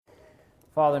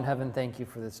Father in heaven, thank you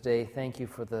for this day. Thank you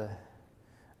for the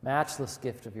matchless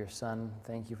gift of your Son.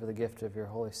 Thank you for the gift of your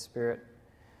Holy Spirit.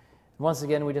 And once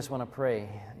again, we just want to pray.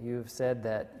 You've said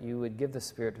that you would give the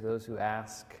Spirit to those who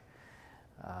ask,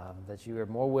 that you are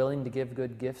more willing to give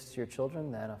good gifts to your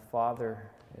children than a father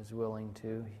is willing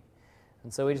to.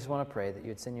 And so we just want to pray that you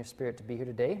would send your Spirit to be here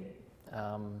today.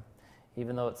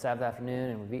 Even though it's Sabbath afternoon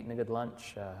and we've eaten a good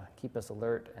lunch, keep us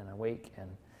alert and awake and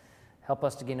help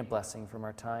us to gain a blessing from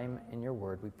our time in your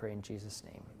word. We pray in Jesus'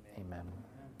 name. Amen.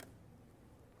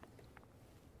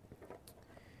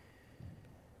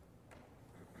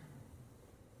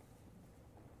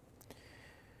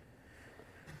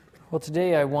 Well,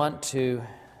 today I want to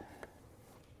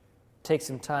take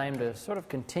some time to sort of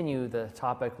continue the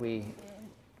topic we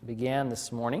began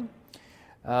this morning.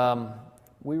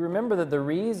 We remember that the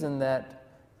reason that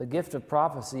the gift of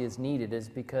prophecy is needed is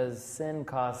because sin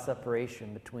caused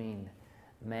separation between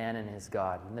man and his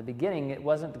God. In the beginning, it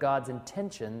wasn't God's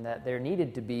intention that there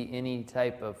needed to be any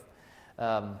type of,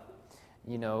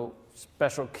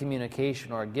 special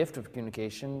communication or a gift of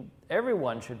communication.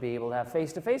 Everyone should be able to have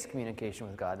face-to-face communication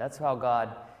with God. That's how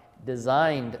God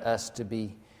designed us to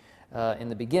be in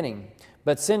the beginning.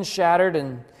 But sin shattered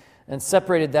and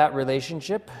separated that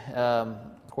relationship.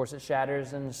 Of course, it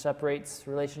shatters and separates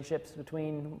relationships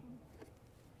between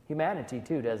humanity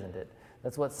too, doesn't it?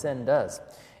 That's what sin does.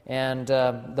 And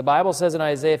the Bible says in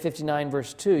Isaiah 59,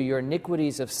 verse 2, your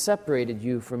iniquities have separated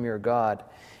you from your God.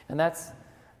 And that's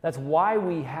why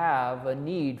we have a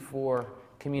need for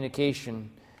communication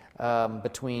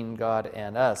between God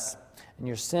and us. And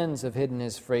your sins have hidden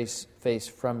his face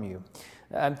from you.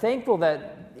 I'm thankful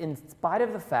that in spite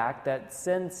of the fact that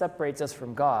sin separates us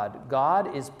from God,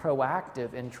 God is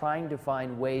proactive in trying to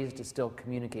find ways to still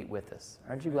communicate with us.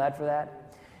 Aren't you glad for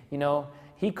that? You know,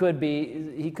 he could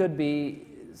be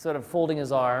sort of folding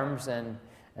his arms and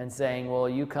saying, well,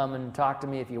 you come and talk to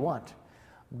me if you want.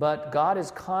 But God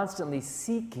is constantly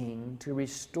seeking to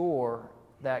restore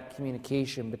that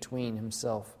communication between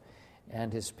himself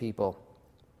and his people.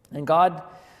 And God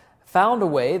found a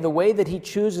way. The way that he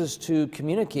chooses to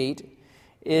communicate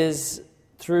is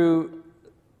through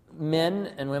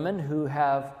men and women who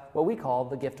have what we call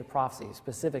the gift of prophecy,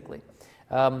 specifically.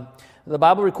 The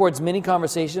Bible records many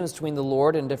conversations between the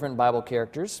Lord and different Bible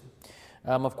characters.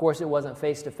 Of course, it wasn't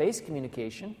face-to-face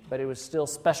communication, but it was still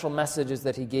special messages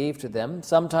that he gave to them.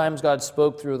 Sometimes God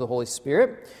spoke through the Holy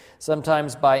Spirit,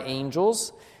 sometimes by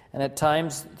angels, and at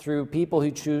times through people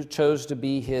who chose to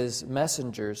be his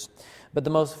messengers. But the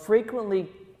most frequently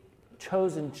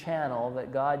chosen channel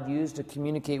that God used to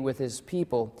communicate with his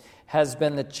people has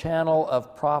been the channel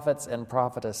of prophets and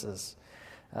prophetesses,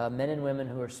 men and women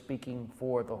who are speaking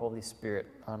for the Holy Spirit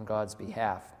on God's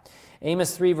behalf.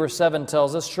 Amos 3 verse 7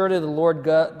 tells us, surely the Lord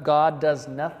God does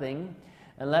nothing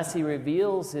unless he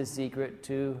reveals his secret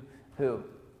to who?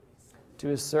 To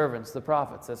his servants, the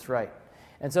prophets, that's right.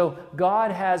 And so God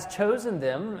has chosen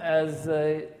them as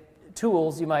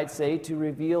tools, you might say, to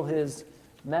reveal his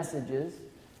messages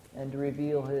and to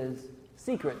reveal his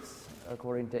secrets,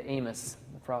 according to Amos,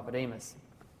 the prophet Amos.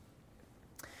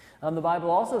 The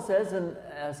Bible also says in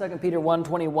 2 Peter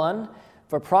 1:21,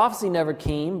 for prophecy never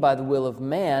came by the will of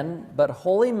man, but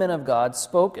holy men of God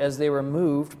spoke as they were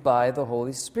moved by the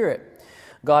Holy Spirit.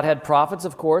 God had prophets,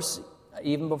 of course,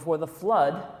 even before the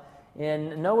flood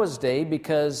in Noah's day,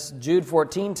 because Jude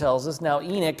 14 tells us, now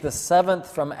Enoch, the seventh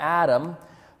from Adam,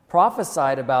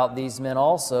 prophesied about these men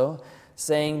also,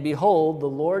 saying, behold, the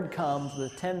Lord comes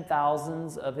with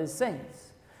 10,000s of his saints.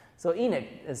 So Enoch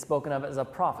is spoken of as a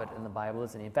prophet in the Bible,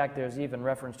 isn't he? In fact, there's even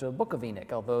reference to a book of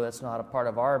Enoch, although that's not a part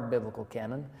of our biblical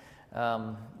canon.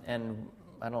 And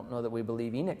I don't know that we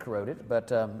believe Enoch wrote it,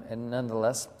 but and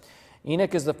nonetheless,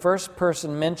 Enoch is the first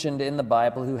person mentioned in the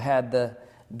Bible who had the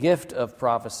gift of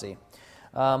prophecy.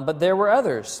 But there were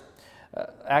others.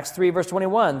 Acts 3, verse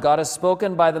 21, God has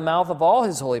spoken by the mouth of all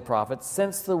his holy prophets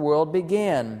since the world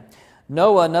began.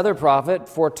 Noah, another prophet,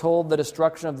 foretold the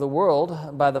destruction of the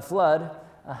world by the flood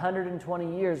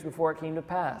 120 years before it came to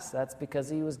pass. That's because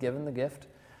he was given the gift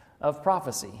of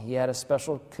prophecy. He had a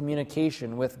special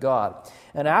communication with God.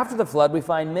 And after the flood, we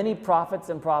find many prophets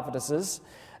and prophetesses,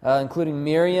 including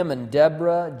Miriam and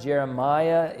Deborah,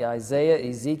 Jeremiah, Isaiah,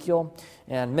 Ezekiel,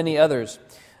 and many others.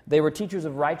 They were teachers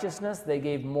of righteousness. They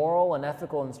gave moral and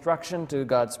ethical instruction to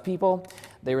God's people.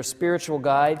 They were spiritual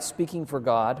guides speaking for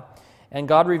God. And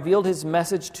God revealed his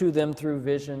message to them through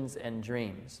visions and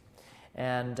dreams.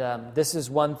 And this is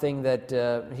one thing that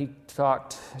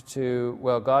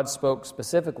God spoke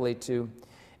specifically to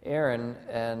Aaron.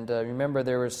 And remember,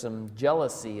 there was some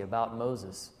jealousy about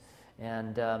Moses.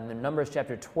 And in Numbers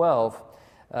chapter 12,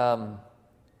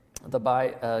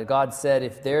 God said,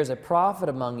 "If there's a prophet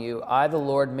among you, I, the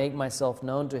Lord, make myself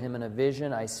known to him in a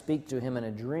vision. I speak to him in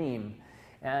a dream."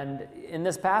 And in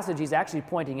this passage, he's actually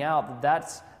pointing out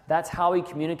that that's how he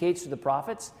communicates to the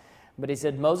prophets. But he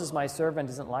said, Moses, my servant,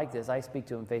 isn't like this. I speak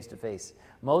to him face to face.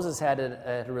 Moses had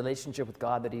a relationship with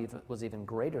God that was even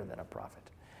greater than a prophet.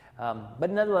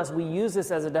 But nonetheless, we use this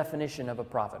as a definition of a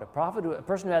prophet. A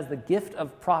person who has the gift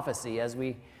of prophecy, as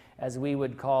we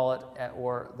would call it,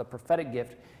 or the prophetic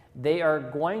gift, they are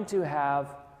going to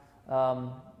have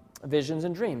visions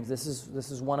and dreams. This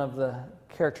is one of the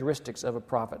characteristics of a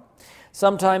prophet.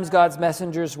 Sometimes God's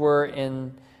messengers were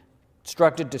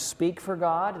instructed to speak for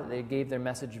God. They gave their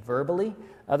message verbally.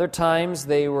 Other times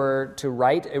they were to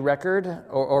write a record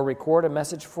or record a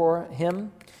message for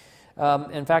him.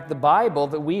 In fact, the Bible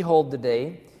that we hold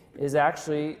today is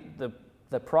actually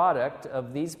the product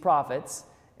of these prophets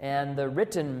and the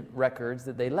written records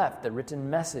that they left, the written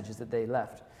messages that they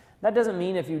left. That doesn't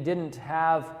mean if you didn't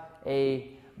have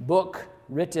a book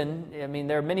written, I mean,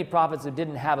 there are many prophets who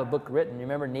didn't have a book written. You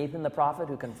remember Nathan the prophet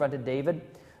who confronted David?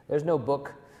 There's no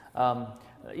book.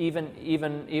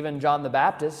 Even John the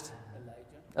Baptist,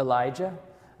 Elijah.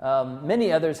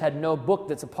 Many others had no book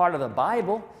that's a part of the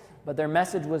Bible, but their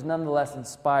message was nonetheless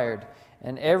inspired.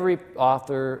 And every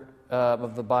author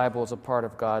of the Bible is a part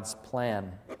of God's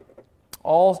plan.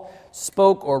 All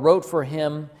spoke or wrote for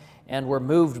him and were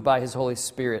moved by his Holy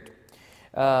Spirit.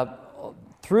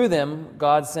 Through them,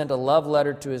 God sent a love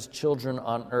letter to his children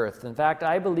on earth. In fact,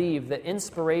 I believe that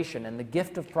inspiration and the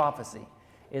gift of prophecy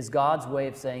is God's way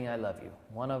of saying, I love you.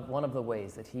 One of the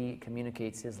ways that he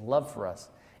communicates his love for us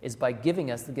is by giving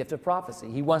us the gift of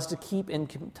prophecy. He wants to keep in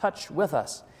touch with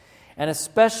us. And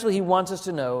especially he wants us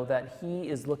to know that he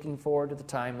is looking forward to the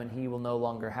time when he will no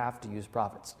longer have to use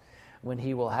prophets, when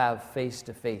he will have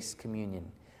face-to-face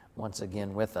communion once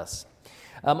again with us.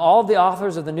 All of the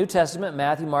authors of the New Testament,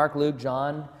 Matthew, Mark, Luke,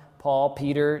 John, Paul,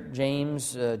 Peter,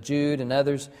 James, Jude, and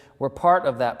others, were part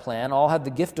of that plan. All had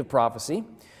the gift of prophecy.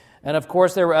 And of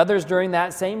course, there were others during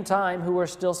that same time who were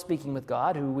still speaking with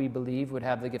God, who we believe would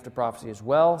have the gift of prophecy as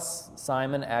well.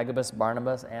 Simon, Agabus,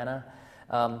 Barnabas, Anna.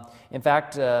 In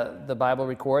fact, the Bible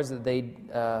records that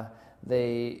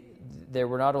there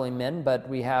were not only men, but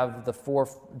we have the 4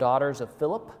 daughters of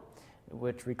Philip,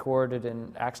 which recorded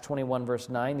in Acts 21, verse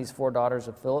 9, these 4 daughters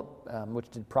of Philip, which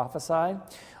did prophesy.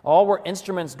 All were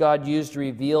instruments God used to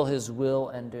reveal his will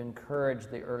and to encourage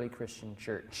the early Christian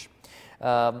church.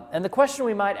 And the question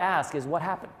we might ask is, what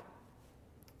happened?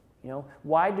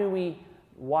 Why do we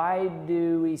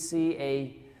see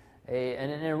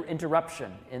an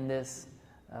interruption in this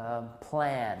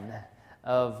plan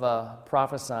of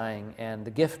prophesying and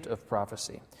the gift of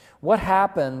prophecy? What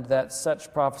happened that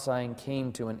such prophesying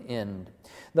came to an end?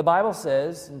 The Bible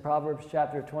says in Proverbs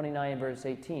chapter 29, verse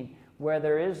 18, where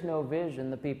there is no vision,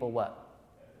 the people what?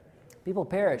 People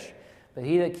perish. But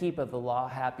he that keepeth the law,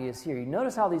 happy is he. You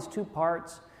notice how these two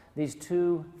parts, these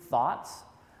two thoughts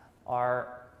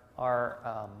are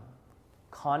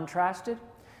contrasted.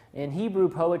 In Hebrew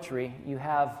poetry, you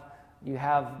have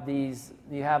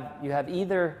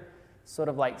either sort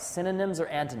of like synonyms or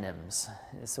antonyms.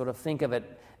 Sort of think of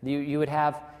it. You'd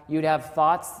have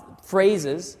thoughts,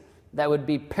 phrases that would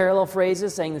be parallel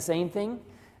phrases saying the same thing,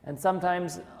 and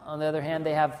sometimes, on the other hand,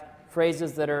 they have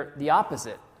phrases that are the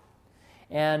opposite.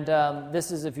 And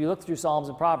this is, if you look through Psalms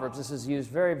and Proverbs, this is used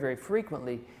very, very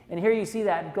frequently. And here you see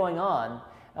that going on.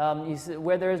 You see,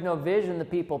 where there is no vision, the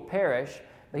people perish,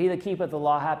 but he that keepeth the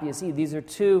law, happy is he. These are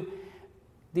two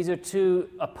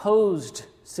opposed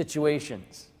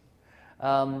situations.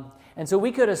 And so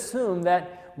we could assume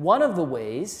that one of the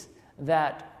ways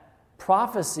that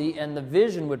prophecy and the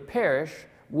vision would perish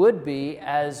would be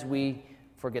as we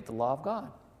forget the law of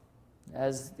God.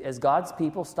 As God's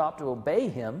people stop to obey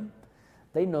him,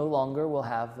 they no longer will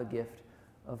have the gift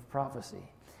of prophecy.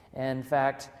 And in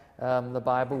fact, the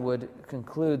Bible would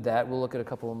conclude that. We'll look at a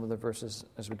couple of other verses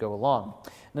as we go along.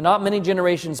 Now, not many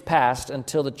generations passed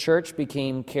until the church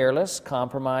became careless,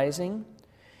 compromising,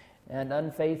 and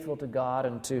unfaithful to God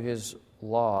and to his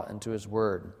law and to his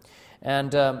word.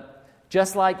 And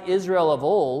just like Israel of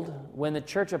old, when the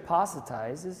church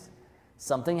apostatizes,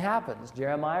 something happens.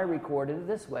 Jeremiah recorded it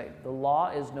this way: the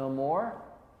law is no more.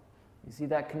 You see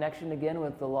that connection again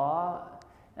with the law?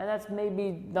 And that's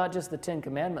maybe not just the 10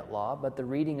 Commandment law, but the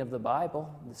reading of the Bible,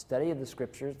 the study of the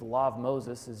Scriptures, the law of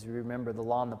Moses. As you remember, the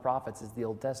law and the prophets is the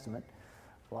Old Testament,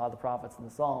 the law of the prophets and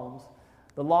the Psalms.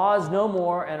 The law is no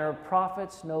more, and our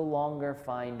prophets no longer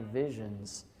find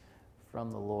visions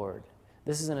from the Lord.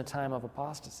 This is in a time of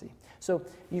apostasy. So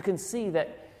you can see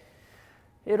that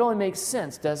it only makes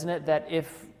sense, doesn't it, that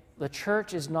if the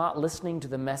church is not listening to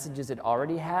the messages it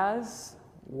already has,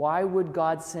 why would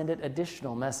God send it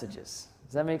additional messages?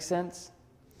 Does that make sense?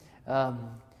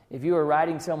 If you were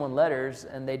writing someone letters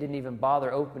and they didn't even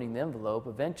bother opening the envelope,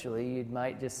 eventually you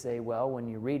might just say, well, when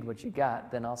you read what you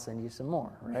got, then I'll send you some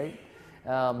more, right?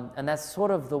 And that's sort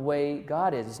of the way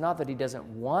God is. It's not that he doesn't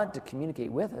want to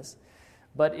communicate with us,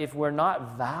 but if we're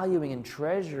not valuing and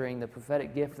treasuring the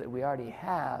prophetic gift that we already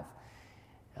have,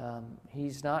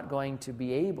 he's not going to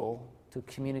be able to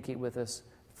communicate with us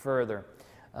further.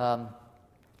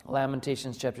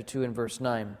 Lamentations chapter 2 and verse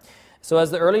 9. So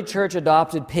as the early church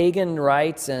adopted pagan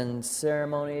rites and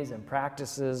ceremonies and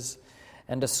practices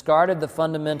and discarded the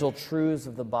fundamental truths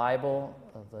of the Bible,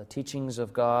 of the teachings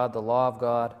of God, the law of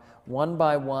God, one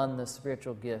by one the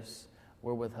spiritual gifts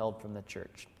were withheld from the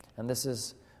church. And this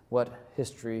is what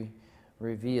history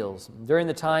reveals. During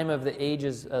the time of the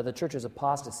ages, the church's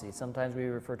apostasy, sometimes we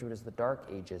refer to it as the Dark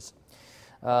Ages,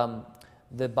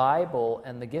 the Bible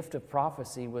and the gift of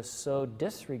prophecy was so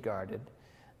disregarded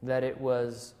that it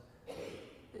was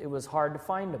hard to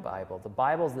find a Bible. The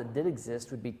Bibles that did exist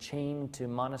would be chained to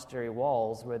monastery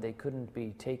walls where they couldn't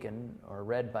be taken or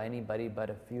read by anybody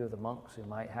but a few of the monks who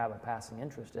might have a passing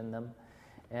interest in them.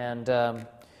 And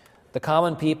the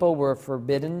common people were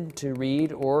forbidden to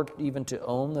read or even to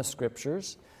own the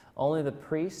Scriptures. Only the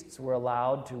priests were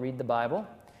allowed to read the Bible,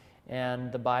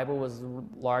 and the Bible was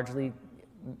largely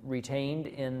retained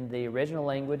in the original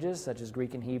languages, such as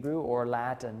Greek and Hebrew, or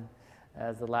Latin,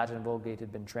 as the Latin Vulgate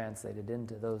had been translated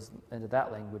into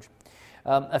that language.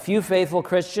 A few faithful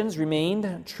Christians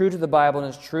remained true to the Bible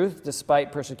and its truth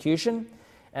despite persecution,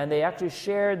 and they actually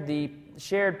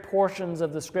shared portions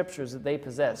of the Scriptures that they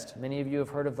possessed. Many of you have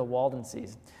heard of the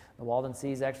Waldenses. The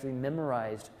Waldenses actually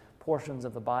memorized portions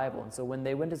of the Bible, and so when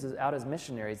they went out as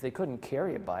missionaries, they couldn't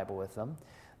carry a Bible with them.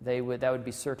 That would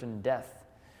be certain death,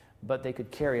 but they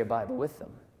could carry a Bible with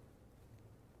them.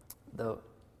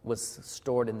 Was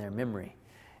stored in their memory.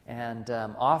 And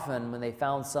often when they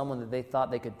found someone that they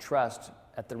thought they could trust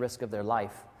at the risk of their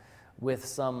life with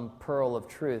some pearl of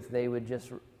truth, they would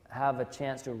just have a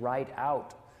chance to write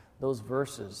out those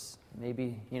verses,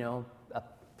 maybe, a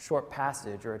short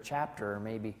passage or a chapter, or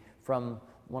maybe from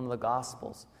one of the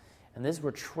Gospels. And these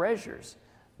were treasures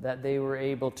that they were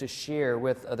able to share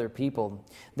with other people.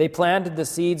 They planted the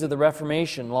seeds of the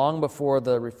Reformation long before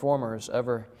the Reformers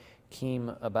ever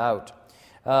came about.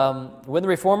 When the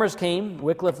Reformers came,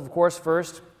 Wycliffe, of course,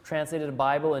 first translated a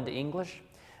Bible into English.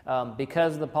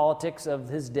 Because of the politics of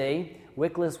his day,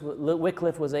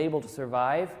 Wycliffe was able to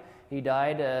survive. He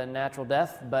died a natural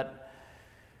death, but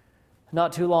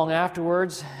not too long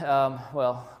afterwards,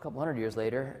 a couple hundred years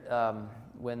later,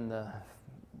 when the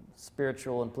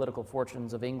spiritual and political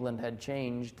fortunes of England had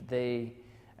changed, they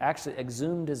actually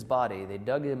exhumed his body. They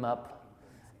dug him up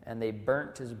and they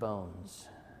burnt his bones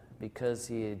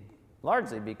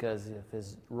largely because of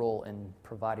his role in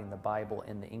providing the Bible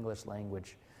in the English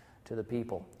language to the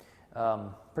people.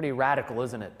 Pretty radical,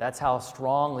 isn't it? That's how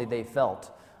strongly they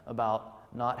felt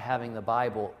about not having the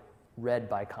Bible read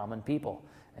by common people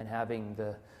and having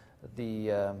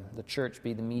the church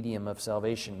be the medium of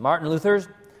salvation. Martin Luther's,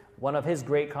 one of his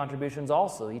great contributions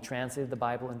also, he translated the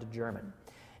Bible into German,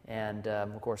 and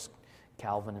of course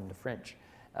Calvin into French.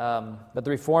 But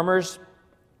the Reformers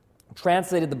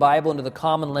translated the Bible into the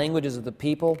common languages of the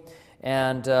people,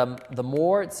 and the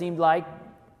more it seemed like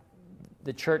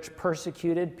the church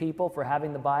persecuted people for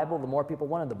having the Bible, the more people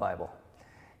wanted the Bible.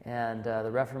 And the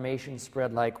Reformation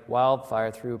spread like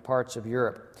wildfire through parts of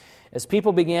Europe. As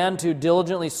people began to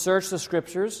diligently search the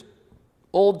Scriptures,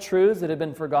 old truths that had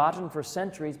been forgotten for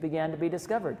centuries began to be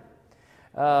discovered.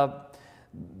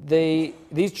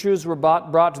 These truths were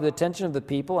brought to the attention of the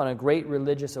people, and a great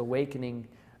religious awakening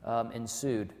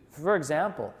ensued. For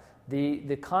example,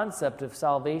 the concept of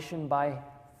salvation by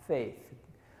faith,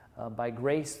 by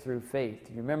grace through faith.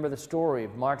 You remember the story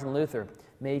of Martin Luther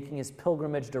making his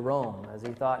pilgrimage to Rome, as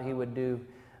he thought he would do,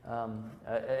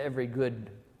 every good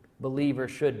believer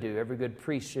should do, every good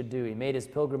priest should do. He made his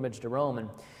pilgrimage to Rome,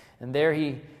 and there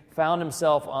he found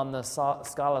himself on the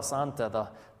Scala Santa,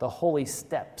 the holy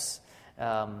steps.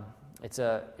 It's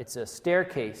a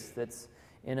staircase that's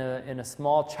in a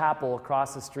small chapel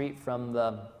across the street from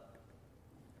the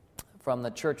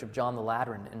Church of John the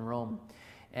Lateran in Rome.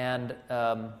 And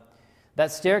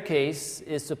that staircase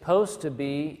is supposed to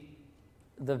be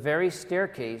the very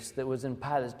staircase that was in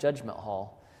Pilate's judgment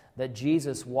hall that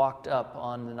Jesus walked up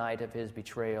on the night of his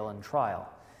betrayal and trial.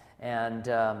 And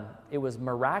it was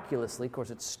miraculously, of course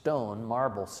it's stone,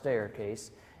 marble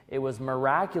staircase, it was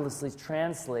miraculously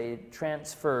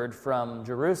transferred from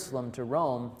Jerusalem to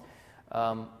Rome,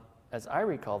 as I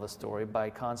recall the story, by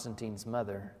Constantine's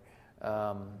mother,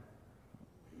 But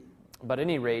at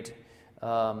any rate,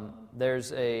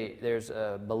 there's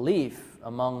a belief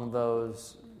among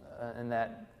those in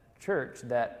that church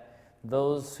that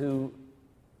those who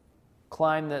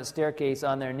climb the staircase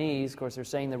on their knees, of course they're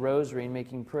saying the rosary and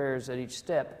making prayers at each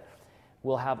step,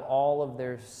 will have all of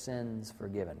their sins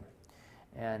forgiven.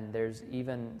 And there's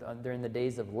even, during the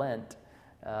days of Lent,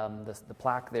 the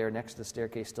plaque there next to the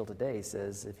staircase still today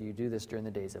says, if you do this during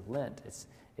the days of Lent,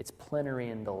 it's plenary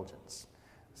indulgence.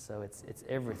 So it's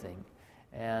everything.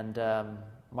 And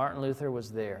Martin Luther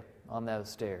was there on those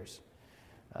stairs.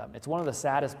 It's one of the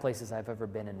saddest places I've ever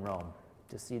been in Rome,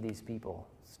 to see these people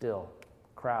still,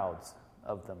 crowds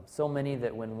of them. So many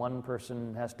that when one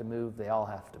person has to move, they all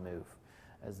have to move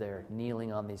as they're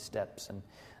kneeling on these steps. And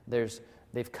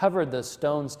they've covered the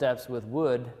stone steps with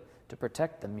wood to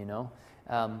protect them,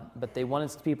 but they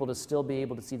wanted people to still be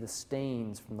able to see the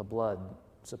stains from the blood,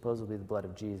 supposedly the blood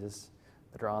of Jesus,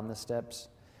 that are on the steps.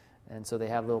 And so they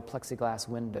have little plexiglass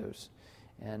windows.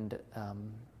 And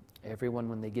everyone,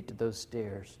 when they get to those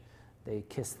stairs, they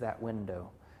kiss that window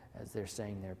as they're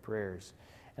saying their prayers.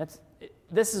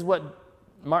 This is what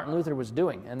Martin Luther was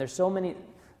doing. And there's so many,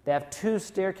 they have 2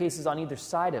 staircases on either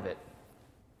side of it.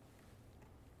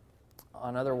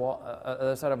 On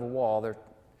other side of a wall,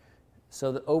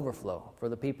 so the overflow, for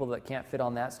the people that can't fit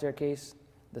on that staircase,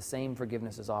 the same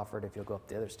forgiveness is offered if you'll go up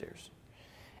the other stairs.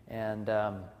 And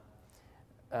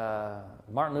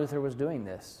Martin Luther was doing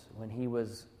this when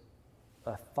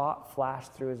a thought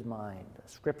flashed through his mind, a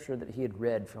scripture that he had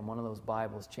read from one of those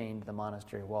Bibles chained to the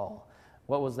monastery wall.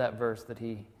 What was that verse that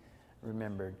he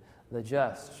remembered? The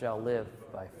just shall live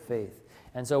by faith.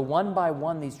 And so one by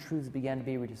one, these truths began to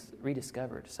be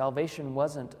rediscovered. Salvation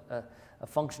wasn't a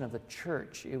function of the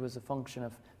church. It was a function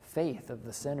of faith of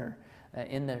the sinner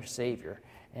in their Savior.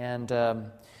 And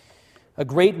a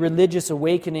great religious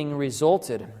awakening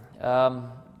resulted. A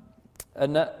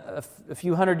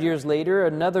few hundred years later,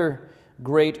 another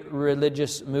great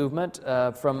religious movement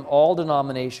from all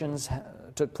denominations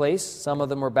took place. Some of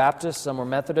them were Baptists, some were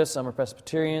Methodists, some were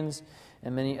Presbyterians,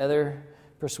 and many other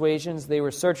persuasions. They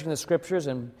were searching the Scriptures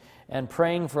and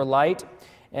praying for light.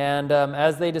 And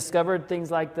as they discovered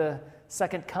things like the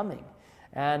second coming,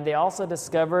 and they also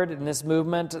discovered in this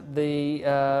movement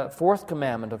the fourth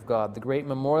commandment of God, the great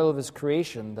memorial of His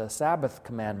creation, the Sabbath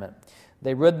commandment.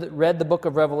 They read the book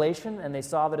of Revelation, and they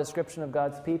saw the description of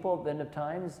God's people at the end of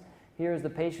times. Here is the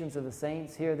patience of the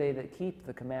saints. Here are they that keep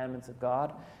the commandments of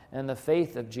God and the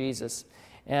faith of Jesus.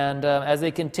 And as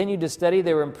they continued to study,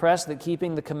 they were impressed that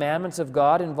keeping the commandments of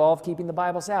God involved keeping the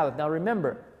Bible Sabbath. Now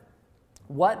remember,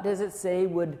 what does it say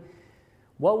what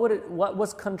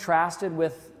was contrasted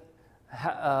with,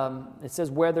 it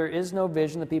says, where there is no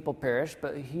vision, the people perish,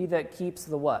 but he that keeps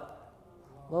the what?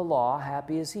 The law,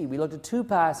 happy is he. We looked at 2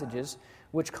 passages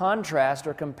which contrast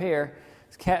or compare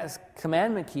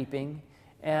commandment keeping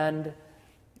and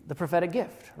the prophetic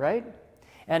gift, right?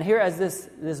 And here, as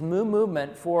this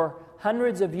movement for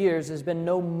hundreds of years, has been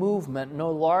no movement,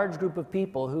 no large group of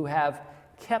people who have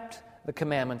kept the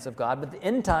commandments of God. But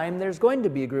in time, there's going to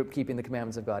be a group keeping the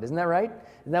commandments of God. Isn't that right?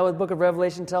 Isn't that what the book of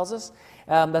Revelation tells us?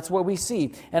 That's what we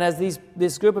see. And as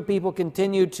this group of people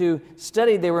continued to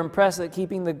study, they were impressed that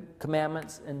keeping the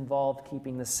commandments involved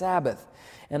keeping the Sabbath.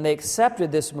 And they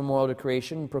accepted this memorial to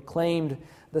creation and proclaimed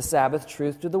the Sabbath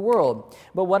truth to the world.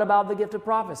 But what about the gift of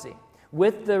prophecy?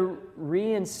 With the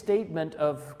reinstatement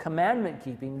of commandment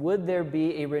keeping, would there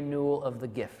be a renewal of the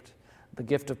gift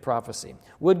of prophecy?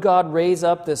 Would God raise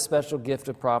up this special gift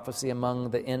of prophecy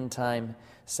among the end-time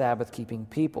Sabbath-keeping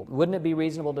people? Wouldn't it be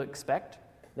reasonable to expect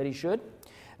that He should?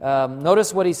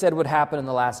 Notice what He said would happen in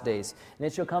the last days. And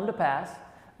it shall come to pass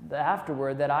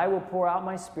afterward that I will pour out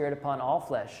my Spirit upon all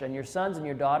flesh, and your sons and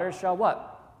your daughters shall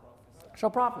what? Shall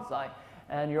prophesy.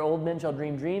 And your old men shall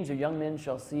dream dreams, your young men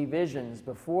shall see visions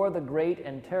before the great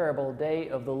and terrible day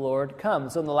of the Lord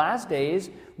comes. So in the last days,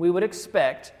 we would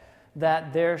expect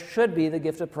that there should be the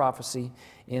gift of prophecy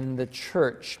in the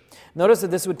church. Notice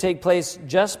that this would take place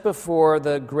just before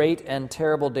the great and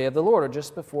terrible day of the Lord, or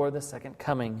just before the second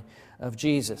coming of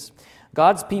Jesus.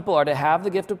 God's people are to have the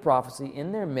gift of prophecy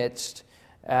in their midst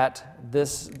at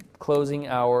this closing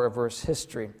hour of verse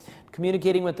history.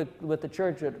 Communicating with the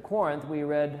church at Corinth, we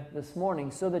read this morning,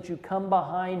 so that you come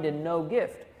behind in no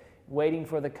gift, waiting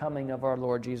for the coming of our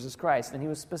Lord Jesus Christ. And he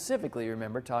was specifically,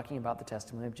 remember, talking about the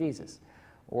testimony of Jesus,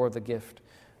 or the gift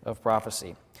of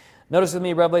prophecy. Notice with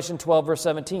me Revelation 12, verse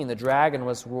 17. The dragon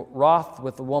was wroth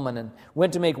with the woman and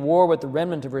went to make war with the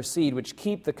remnant of her seed, which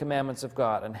keep the commandments of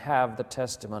God and have the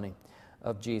testimony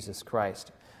of Jesus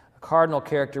Christ. Cardinal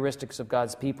characteristics of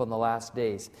God's people in the last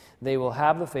days. They will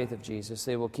have the faith of Jesus.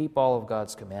 They will keep all of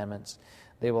God's commandments.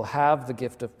 they will have the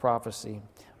gift of prophecy,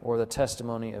 or the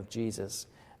testimony of Jesus,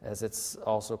 as it's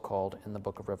also called in the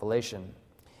book of Revelation.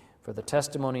 For the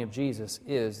testimony of Jesus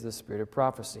is the spirit of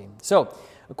prophecy. So,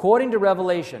 according to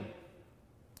Revelation,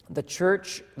 the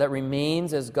church that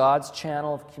remains as God's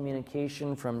channel of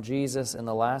communication from Jesus in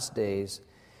the last days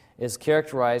is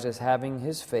characterized as having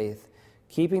his faith,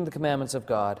 keeping the commandments of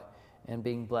God, and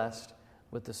being blessed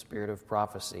with the spirit of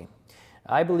prophecy.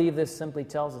 I believe this simply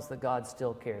tells us that God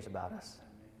still cares about us,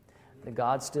 that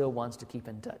God still wants to keep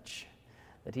in touch,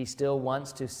 that he still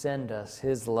wants to send us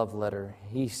his love letter.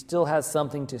 He still has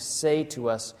something to say to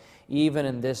us even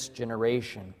in this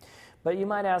generation. But you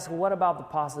might ask, what about the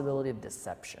possibility of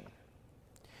deception?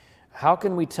 How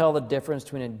can we tell the difference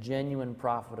between a genuine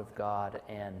prophet of God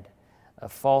and a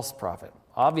false prophet?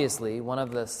 Obviously, one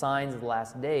of the signs of the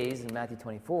last days in Matthew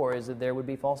 24 is that there would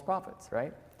be false prophets,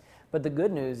 right? But the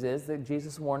good news is that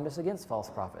Jesus warned us against false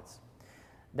prophets.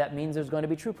 That means there's going to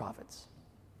be true prophets.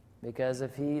 Because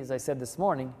if he, as I said this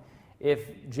morning,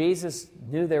 if Jesus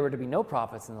knew there were to be no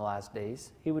prophets in the last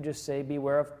days, he would just say,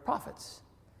 beware of prophets.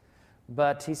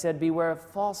 But he said, beware of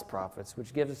false prophets,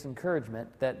 which gives us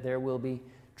encouragement that there will be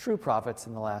true prophets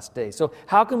in the last days. So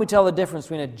how can we tell the difference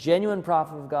between a genuine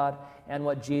prophet of God and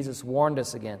what Jesus warned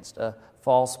us against, a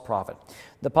false prophet?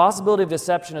 The possibility of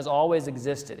deception has always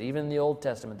existed. Even in the Old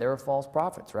Testament, there were false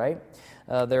prophets, right?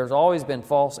 There's always been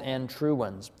false and true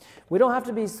ones. We don't have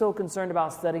to be so concerned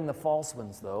about studying the false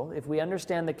ones, though. If we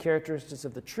understand the characteristics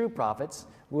of the true prophets,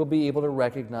 we'll be able to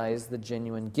recognize the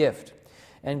genuine gift.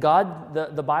 And God,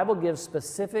 the Bible gives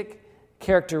specific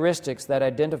characteristics that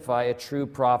identify a true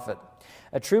prophet.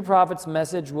 A true prophet's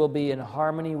message will be in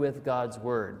harmony with God's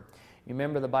word. You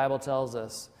remember the Bible tells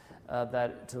us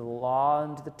that to the law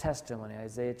and to the testimony,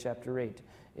 Isaiah chapter 8,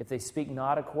 if they speak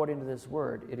not according to this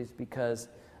word, it is because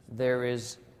there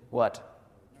is what?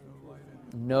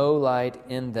 No light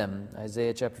in them.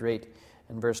 Isaiah chapter 8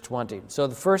 and verse 20. So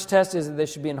the first test is that they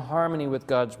should be in harmony with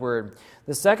God's word.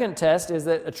 The second test is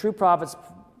that a true prophet's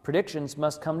predictions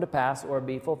must come to pass or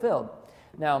be fulfilled.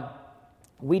 Now,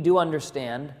 we do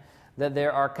understand that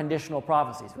there are conditional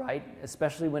prophecies, right?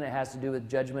 Especially when it has to do with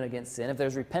judgment against sin. If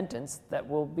there's repentance, that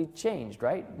will be changed,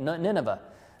 right? Nineveh.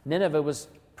 Nineveh was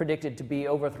predicted to be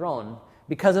overthrown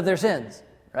because of their sins,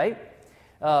 right?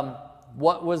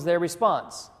 What was their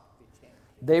response?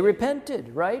 They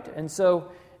repented, right? And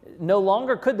so no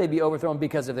longer could they be overthrown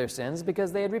because of their sins,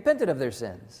 because they had repented of their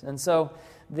sins. And so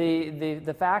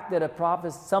the fact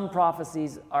that some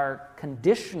prophecies are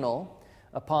conditional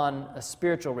upon a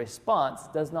spiritual response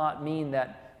does not mean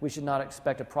that we should not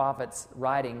expect a prophet's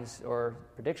writings or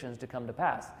predictions to come to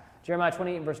pass. Jeremiah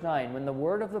 28 verse 9, when the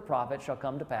word of the prophet shall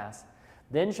come to pass,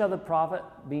 then shall the prophet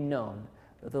be known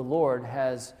that the Lord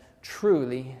has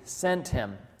truly sent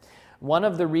him. One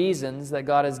of the reasons that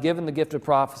God has given the gift of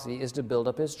prophecy is to build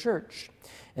up his church.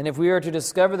 And if we are to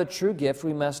discover the true gift,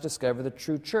 we must discover the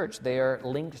true church. They are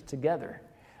linked together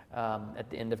at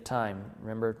the end of time.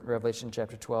 Remember Revelation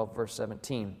chapter 12, verse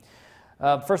 17.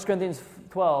 1 Corinthians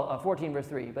 14, verse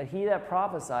 3. But he that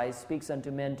prophesies speaks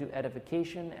unto men to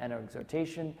edification and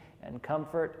exhortation and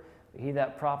comfort. He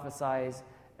that prophesies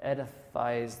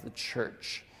edifies the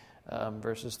church.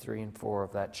 Verses 3 and 4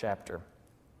 of that chapter.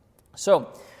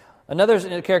 So,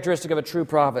 another characteristic of a true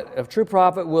prophet. A true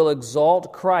prophet will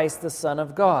exalt Christ, the Son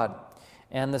of God,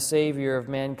 and the Savior of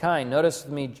mankind. Notice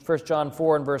with me 1 John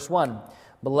 4 and verse 1.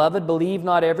 Beloved, believe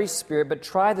not every spirit, but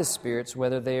try the spirits,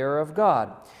 whether they are of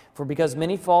God. For because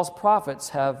many false prophets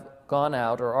have gone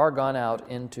out or are gone out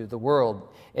into the world.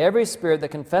 Every spirit that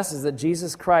confesses that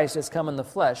Jesus Christ has come in the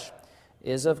flesh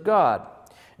is of God.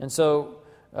 And so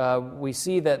we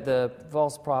see that the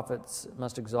false prophets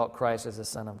must exalt Christ as the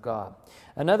Son of God.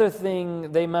 Another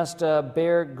thing, they must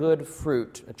bear good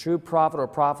fruit. A true prophet or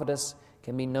prophetess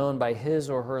can be known by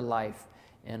his or her life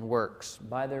and works.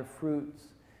 By their fruits,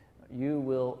 you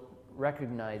will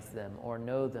recognize them or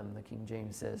know them, the King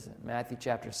James says. Matthew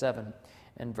chapter 7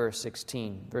 and verse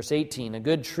 16. Verse 18, a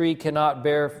good tree cannot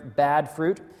bear bad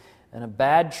fruit, and a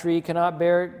bad tree cannot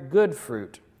bear good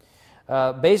fruit.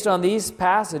 Based on these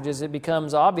passages, it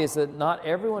becomes obvious that not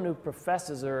everyone who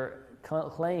professes or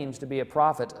claims to be a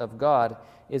prophet of God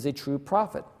is a true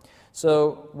prophet.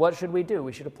 So what should we do?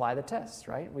 We should apply the tests,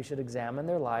 right? We should examine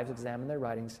their lives, examine their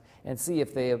writings, and see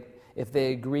if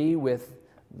they agree with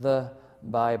the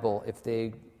Bible, if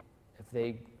they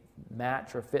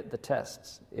match or fit the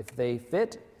tests. If they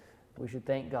fit, we should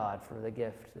thank God for the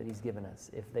gift that he's given us.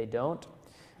 If they don't,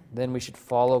 then we should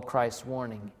follow Christ's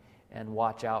warning and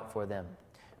watch out for them.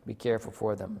 Be careful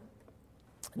for them.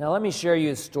 Now let me share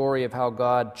you a story of how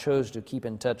God chose to keep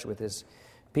in touch with his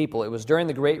people. It was during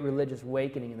the Great Religious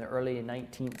Awakening in the early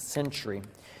 19th century.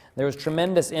 There was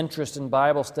tremendous interest in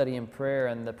Bible study and prayer,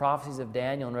 and the prophecies of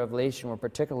Daniel and Revelation were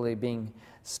particularly being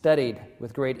studied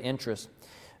with great interest.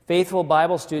 Faithful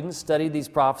Bible students studied these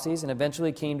prophecies and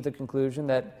eventually came to the conclusion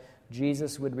that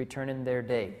Jesus would return in their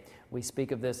day. We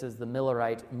speak of this as the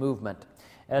Millerite movement.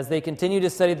 As they continued to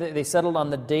study, they settled on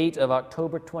the date of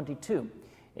October 22,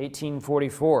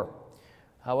 1844.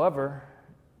 However,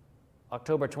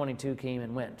 October 22 came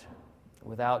and went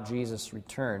without Jesus'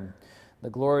 return. The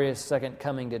glorious second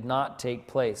coming did not take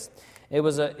place. It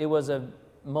was a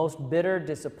most bitter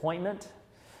disappointment.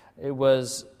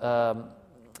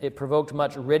 It provoked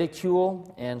much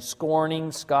ridicule and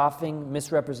scorning, scoffing,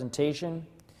 misrepresentation.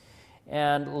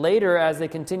 And later, as they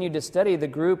continued to study, the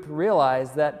group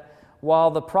realized that while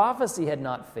the prophecy had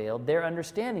not failed, their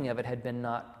understanding of it had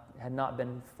not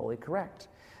been fully correct.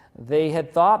 They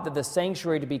had thought that the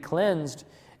sanctuary to be cleansed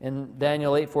in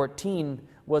Daniel 8:14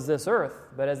 was this earth,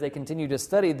 but as they continued to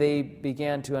study, they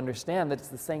began to understand that it's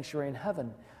the sanctuary in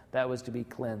heaven that was to be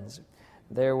cleansed.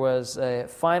 There was a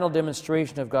final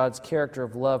demonstration of God's character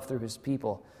of love through His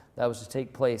people that was to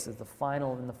take place in the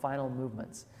final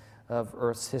movements of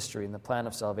earth's history and the plan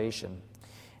of salvation.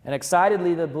 And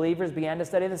excitedly, the believers began to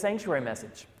study the sanctuary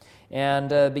message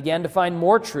and began to find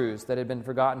more truths that had been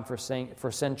forgotten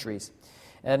for centuries.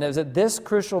 And it was at this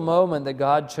crucial moment that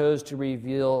God chose to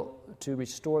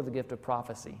restore the gift of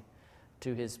prophecy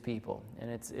to His people. And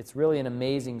it's really an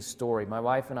amazing story. My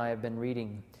wife and I have been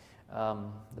reading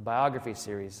the biography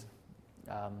series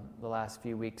the last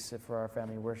few weeks for our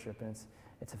family worship, and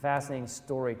it's a fascinating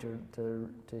story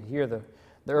to hear the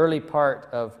early part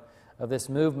of this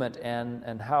movement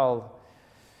and how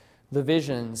the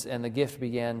visions and the gift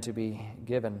began to be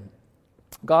given.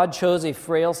 God chose a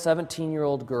frail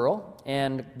 17-year-old girl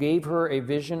and gave her a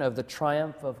vision of the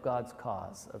triumph of God's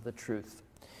cause, of the truth.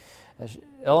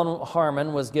 Ellen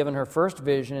Harmon was given her first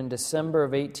vision in December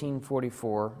of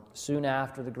 1844, soon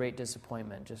after the Great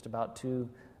Disappointment, just about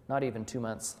not even 2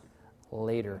 months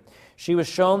later. She was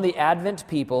shown the Advent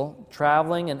people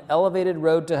traveling an elevated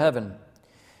road to heaven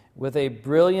with a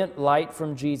brilliant light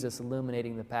from Jesus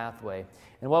illuminating the pathway.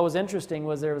 And what was interesting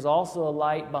was there was also a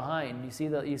light behind. You see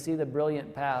the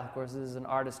brilliant path. Of course, this is an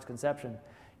artist's conception.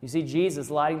 You see Jesus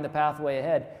lighting the pathway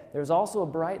ahead. There's also a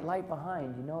bright light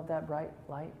behind. You know what that bright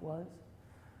light was?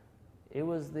 It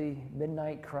was the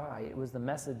midnight cry. It was the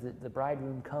message that the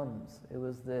bridegroom comes. It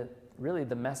was really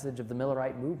the message of the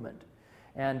Millerite movement.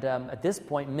 And at this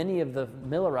point, many of the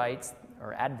Millerites,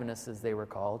 or Adventists as they were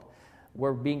called,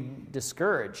 were being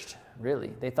discouraged,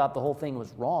 really. They thought the whole thing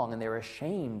was wrong, and they were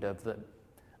ashamed of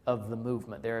the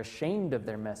movement. They're ashamed of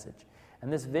their message.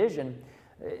 And this vision,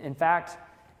 in fact,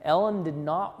 Ellen did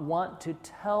not want to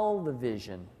tell the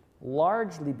vision,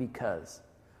 largely because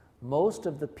most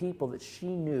of the people that she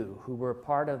knew who were a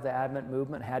part of the Advent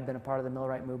movement, had been a part of the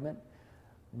Millerite movement,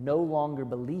 no longer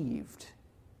believed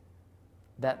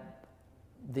that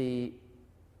the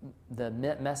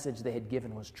message they had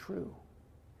given was true.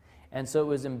 And so it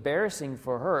was embarrassing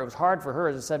for her. It was hard for her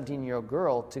as a 17-year-old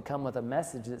girl to come with a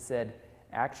message that said,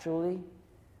 actually,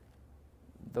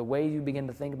 the way you begin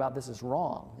to think about this is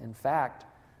wrong. In fact,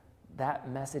 that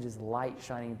message is light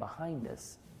shining behind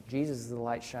us. Jesus is the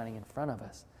light shining in front of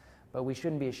us. But we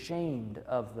shouldn't be ashamed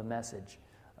of the message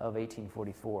of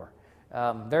 1844.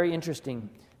 Very interesting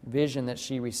vision that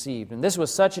she received. And this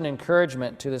was such an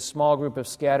encouragement to this small group of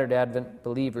scattered Advent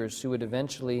believers who would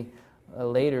eventually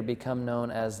later become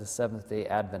known as the Seventh-day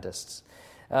Adventists.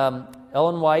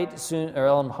 Ellen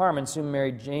Harmon soon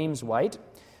married James White,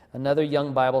 another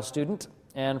young Bible student,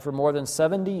 and for more than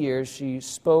 70 years she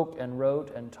spoke and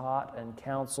wrote and taught and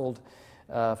counseled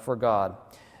for God.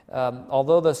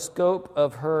 Although the scope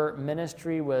of her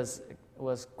ministry was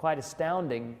quite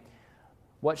astounding,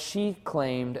 what she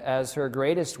claimed as her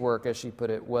greatest work, as she put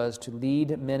it, was to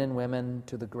lead men and women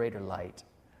to the greater light,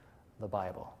 the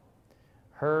Bible.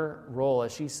 Her role,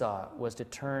 as she saw it, was to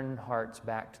turn hearts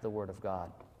back to the Word of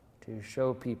God, to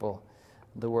show people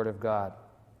the Word of God.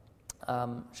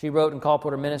 She wrote in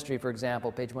Colporteur Ministry, for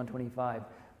example, page 125,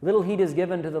 "Little heed is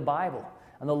given to the Bible,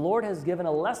 and the Lord has given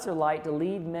a lesser light to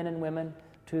lead men and women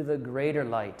to the greater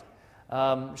light."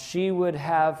 She would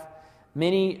have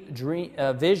many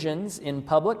visions in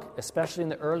public, especially in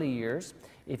the early years.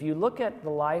 If you look at the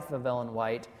life of Ellen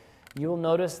White, you'll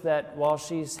notice that while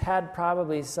she's had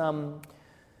probably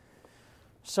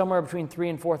somewhere between 3,000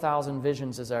 and 4,000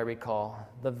 visions, as I recall,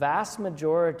 the vast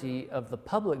majority of the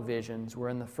public visions were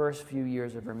in the first few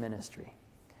years of her ministry.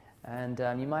 And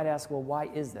you might ask, well, why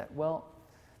is that? Well,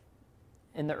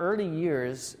 in the early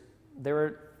years, there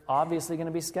were obviously going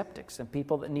to be skeptics and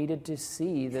people that needed to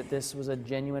see that this was a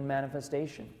genuine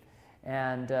manifestation.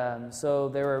 And so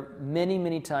there were many,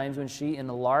 many times when she, in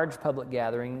a large public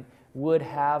gathering, would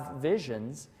have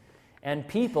visions, and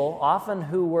people, often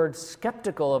who were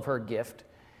skeptical of her gift,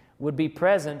 would be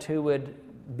present who would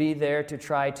be there to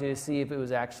try to see if it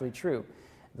was actually true.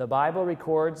 The Bible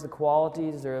records the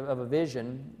qualities of a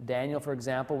vision. Daniel, for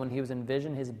example, when he was in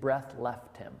vision, his breath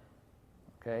left him.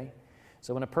 Okay?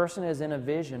 So when a person is in a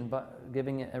vision, but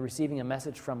receiving a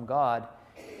message from God,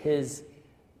 they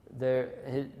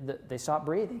stop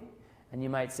breathing. And you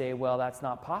might say, well, that's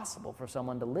not possible for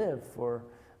someone to live for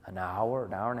an hour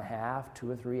and a half,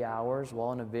 2 or 3 hours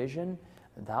while in a vision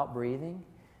without breathing.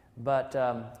 But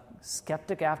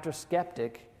skeptic after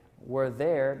skeptic were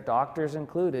there, doctors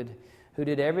included, who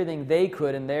did everything they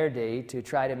could in their day to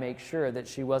try to make sure that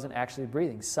she wasn't actually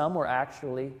breathing. Some were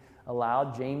actually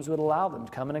allowed, James would allow them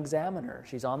to come and examine her.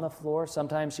 She's on the floor.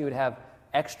 Sometimes she would have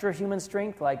extra human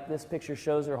strength, like this picture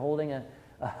shows her holding a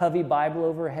heavy Bible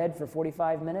over her head for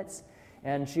 45 minutes.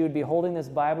 And she would be holding this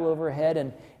Bible over her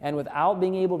head, and without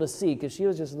being able to see, because she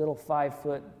was just a little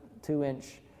 5'2"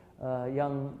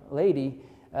 young lady,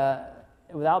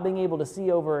 without being able to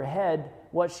see over her head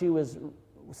what she was,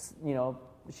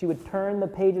 she would turn the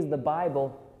pages of the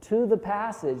Bible to the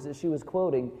passage that she was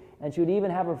quoting, and she would even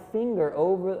have her finger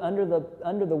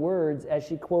under the words as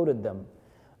she quoted them,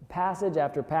 passage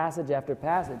after passage after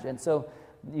passage. And so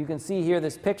you can see here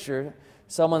this picture.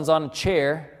 Someone's on a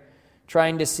chair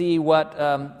trying to see what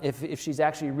if she's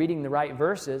actually reading the right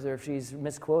verses or if she's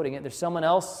misquoting it. There's someone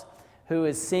else who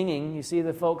is singing. You see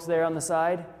the folks there on the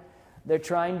side? They're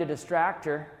trying to distract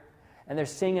her, and they're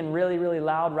singing really, really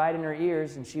loud right in her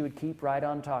ears, and she would keep right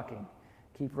on talking,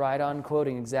 keep right on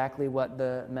quoting exactly what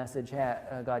the message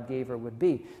God gave her would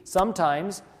be.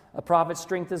 Sometimes a prophet's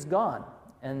strength is gone,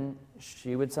 and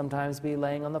she would sometimes be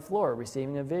laying on the floor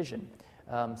receiving a vision,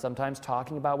 sometimes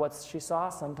talking about what she saw,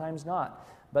 sometimes not.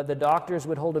 But the doctors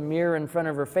would hold a mirror in front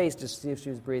of her face to see if she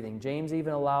was breathing. James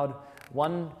even allowed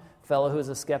one fellow who was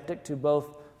a skeptic to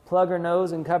both plug her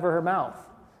nose and cover her mouth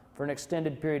for an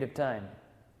extended period of time.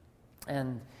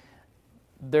 And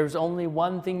there's only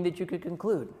one thing that you could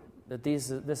conclude, that this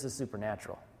is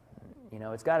supernatural.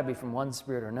 It's got to be from one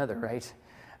spirit or another, right?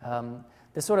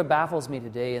 This sort of baffles me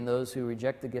today in those who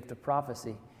reject the gift of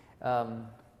prophecy.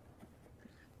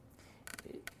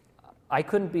 I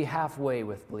couldn't be halfway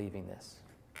with believing this.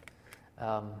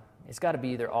 It's got to be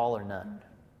either all or none.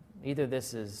 Either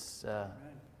this is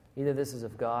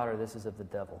of God or this is of the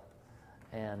devil.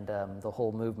 And the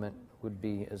whole movement would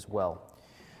be as well.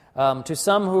 To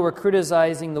some who were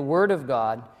criticizing the Word of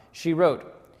God, she wrote,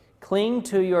 "Cling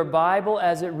to your Bible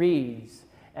as it reads,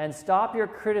 and stop your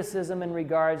criticism in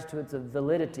regards to its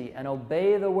validity, and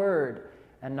obey the Word,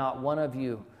 and not one of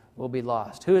you will be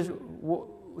lost."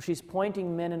 She's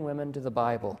pointing men and women to the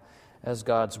Bible as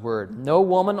God's Word. No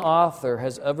woman author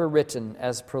has ever written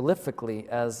as prolifically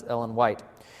as Ellen White.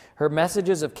 Her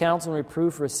messages of counsel and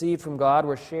reproof received from God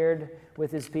were shared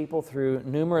with His people through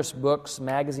numerous books,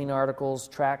 magazine articles,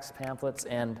 tracts, pamphlets,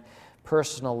 and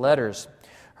personal letters.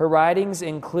 Her writings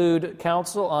include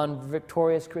counsel on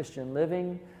victorious Christian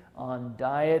living, on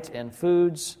diet and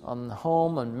foods, on the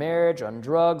home, on marriage, on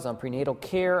drugs, on prenatal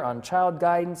care, on child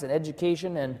guidance and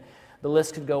education, and the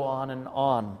list could go on and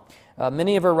on.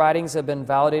 Many of her writings have been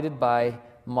validated by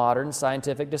modern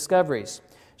scientific discoveries.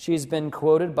 She's been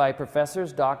quoted by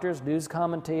professors, doctors, news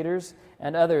commentators,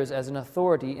 and others as an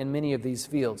authority in many of these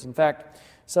fields. In fact,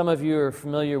 some of you are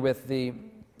familiar with the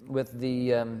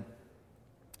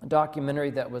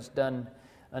documentary that was done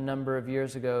a number of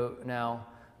years ago now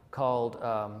called,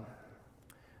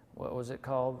 what was it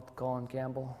called, Colin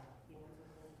Campbell?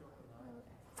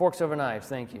 Forks Over Knives,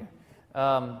 thank you.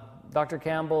 Dr.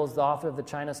 Campbell is the author of the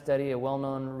China Study, a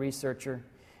well-known researcher,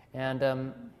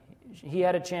 and he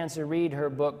had a chance to read her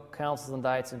book, Counsels on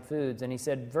Diets and Foods, and he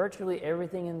said virtually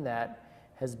everything in that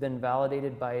has been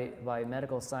validated by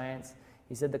medical science.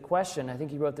 He said the question, I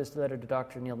think he wrote this letter to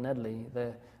Dr. Neil Nedley,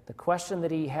 the question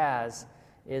that he has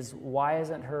is why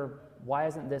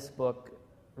isn't this book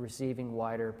receiving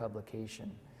wider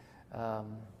publication?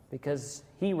 Because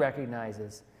he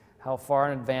recognizes how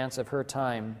far in advance of her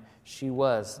time she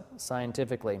was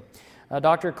scientifically.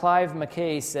 Dr. Clive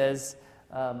McKay says,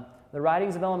 the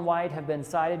writings of Ellen White have been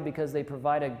cited because they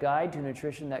provide a guide to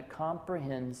nutrition that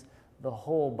comprehends the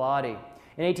whole body.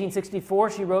 In 1864,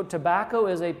 she wrote, "Tobacco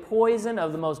is a poison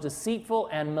of the most deceitful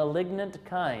and malignant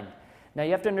kind." Now,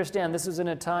 you have to understand, this was in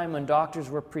a time when doctors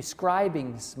were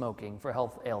prescribing smoking for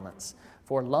health ailments,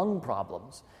 for lung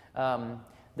problems.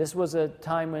 This was a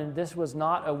time when this was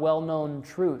not a well-known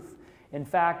truth. In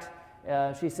fact,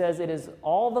 She says it is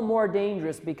all the more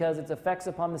dangerous because its effects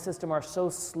upon the system are so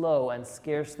slow and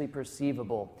scarcely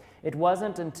perceivable. It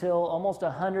wasn't until almost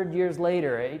 100 years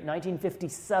later,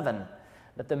 1957,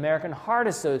 that the American Heart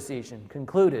Association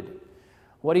concluded,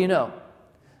 what do you know?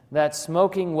 That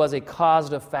smoking was a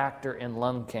causative factor in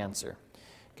lung cancer.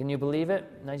 Can you believe it?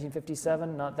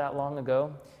 1957, not that long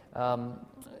ago.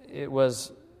 It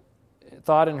was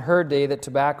thought in her day that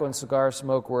tobacco and cigar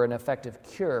smoke were an effective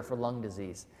cure for lung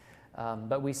disease.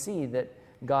 But we see that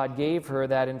God gave her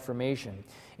that information.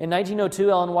 In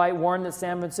 1902, Ellen White warned that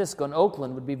San Francisco and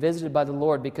Oakland would be visited by the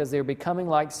Lord because they were becoming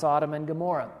like Sodom and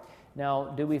Gomorrah. Now,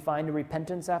 do we find a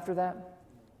repentance after that?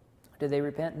 Did they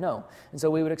repent? No. And so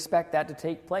we would expect that to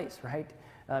take place, right?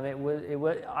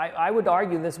 I would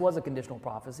argue this was a conditional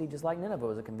prophecy, just like Nineveh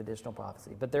was a conditional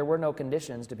prophecy. But there were no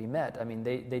conditions to be met. I mean,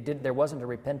 there wasn't a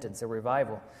repentance, a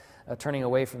revival, turning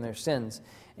away from their sins.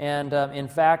 And in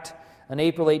fact, on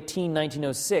April 18,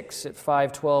 1906, at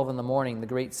 5:12 in the morning, the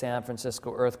great San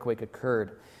Francisco earthquake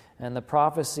occurred. And the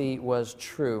prophecy was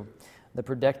true. The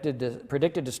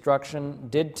predicted destruction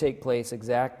did take place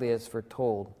exactly as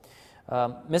foretold.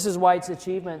 Mrs. White's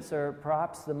achievements are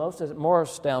perhaps the more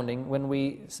astounding when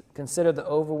we consider the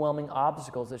overwhelming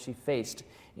obstacles that she faced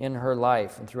in her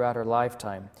life and throughout her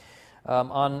lifetime.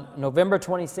 On November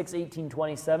 26,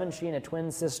 1827, she and a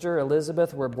twin sister,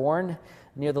 Elizabeth, were born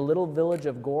near the little village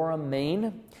of Gorham,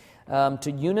 Maine,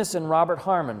 to Eunice and Robert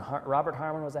Harmon. Robert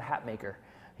Harmon was a hat maker.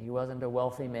 He wasn't a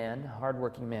wealthy man,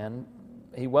 hardworking man.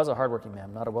 He was a hardworking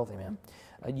man, not a wealthy man.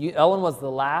 Ellen was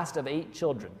the last of 8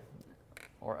 children,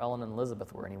 or Ellen and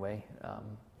Elizabeth were anyway.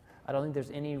 I don't think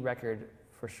there's any record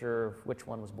for sure of which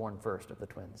one was born first of the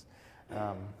twins.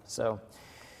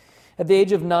 At the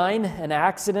age of 9, an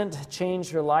accident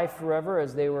changed her life forever.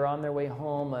 As they were on their way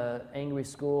home, an angry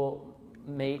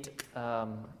schoolmate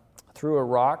threw a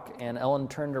rock, and Ellen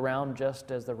turned around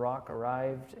just as the rock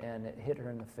arrived, and it hit her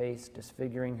in the face,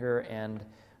 disfiguring her and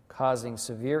causing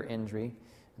severe injury.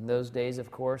 In those days, of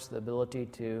course, the ability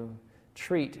to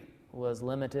treat was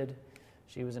limited.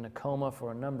 She was in a coma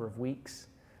for a number of weeks,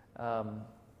 and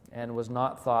it was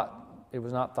not thought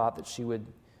that she would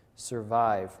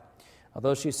survive.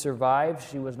 Although she survived,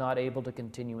 she was not able to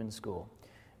continue in school.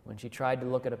 When she tried to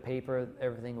look at a paper,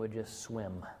 everything would just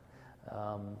swim.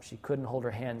 She couldn't hold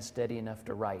her hand steady enough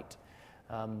to write.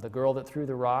 The girl that threw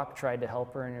the rock tried to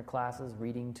help her in her classes,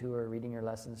 reading her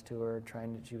lessons to her.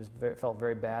 Felt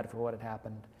very bad for what had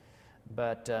happened.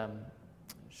 But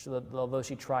although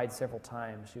she tried several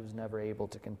times, she was never able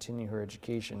to continue her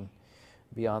education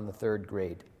beyond the 3rd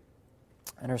grade.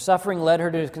 And her suffering led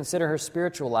her to consider her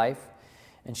spiritual life,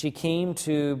 and she came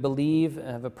to believe and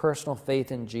have a personal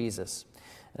faith in Jesus.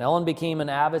 And Ellen became an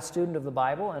avid student of the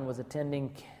Bible and was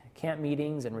attending camp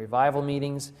meetings and revival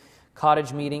meetings,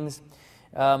 cottage meetings.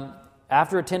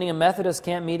 After attending a Methodist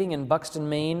camp meeting in Buxton,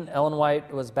 Maine, Ellen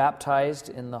White was baptized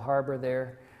in the harbor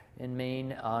there in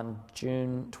Maine on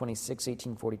June 26,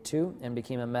 1842, and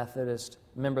became a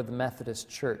member of the Methodist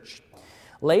Church.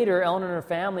 Later, Ellen and her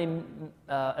family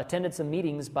attended some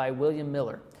meetings by William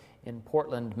Miller in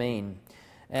Portland, Maine.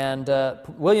 And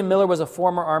William Miller was a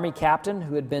former Army captain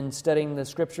who had been studying the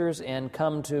Scriptures and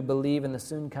come to believe in the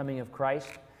soon coming of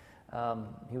Christ.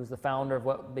 He was the founder of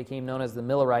what became known as the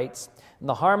Millerites. And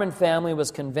the Harmon family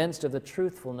was convinced of the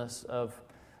truthfulness of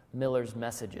Miller's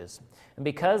messages. And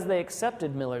because they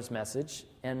accepted Miller's message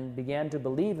and began to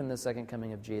believe in the second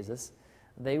coming of Jesus,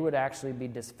 they would actually be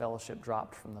disfellowship,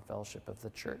 dropped from the fellowship of the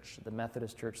church, the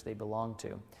Methodist church they belonged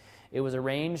to. It was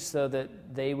arranged so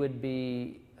that they would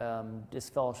be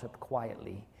disfellowshipped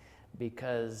quietly,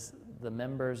 because the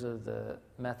members of the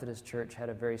Methodist church had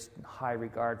a very high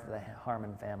regard for the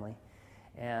Harmon family.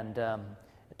 And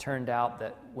it turned out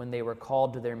that when they were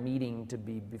called to their meeting to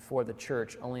be before the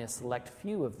church, only a select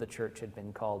few of the church had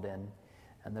been called in,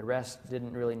 and the rest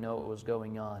didn't really know what was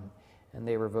going on, and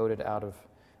they were voted out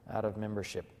of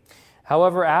membership.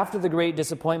 However, after the great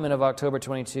disappointment of October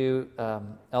 22,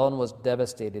 Ellen was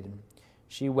devastated.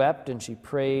 She wept and she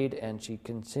prayed and she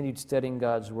continued studying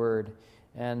God's Word.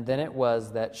 And then it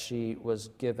was that she was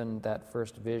given that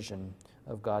first vision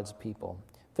of God's people.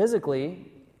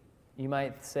 Physically, you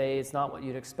might say it's not what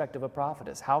you'd expect of a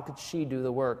prophetess. How could she do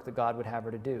the work that God would have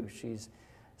her to do? She's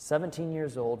 17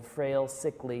 years old, frail,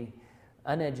 sickly,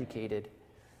 uneducated.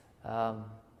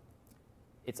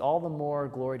 It's all the more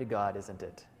glory to God, isn't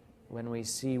it, when we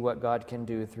see what God can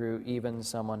do through even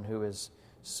someone who is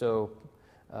so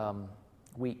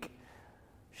weak.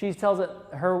 She tells it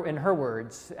in her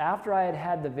words, "After I had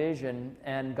had the vision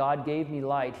and God gave me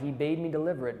light, he bade me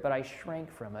deliver it, but I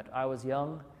shrank from it. I was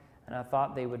young and I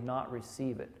thought they would not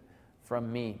receive it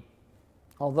from me."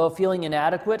 Although feeling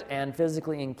inadequate and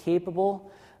physically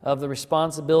incapable of the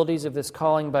responsibilities of this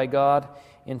calling by God,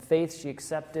 in faith she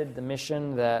accepted the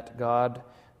mission that God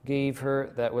gave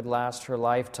her that would last her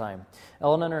lifetime.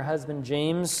 Ellen and her husband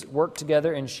James worked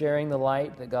together in sharing the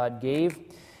light that God gave,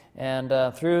 and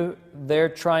through their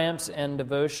triumphs and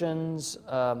devotions,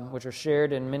 which are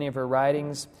shared in many of her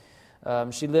writings,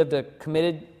 she lived a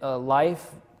committed life,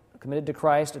 committed to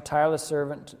Christ, a tireless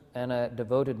servant, and a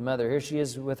devoted mother. Here she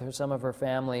is with some of her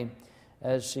family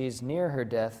as she's near her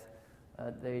death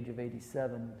at the age of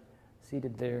 87,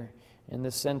 seated there in the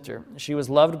center. She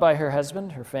was loved by her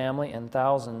husband, her family, and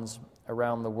thousands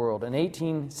around the world. In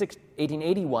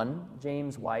 1881,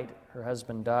 James White, her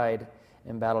husband, died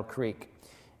in Battle Creek.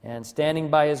 And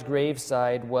standing by his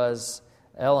graveside was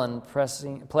Ellen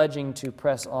pledging to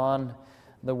press on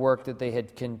the work that they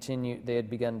had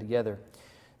begun together.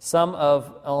 Some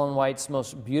of Ellen White's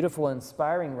most beautiful,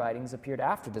 inspiring writings appeared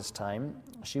after this time.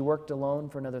 She worked alone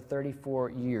for another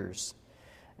 34 years.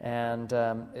 And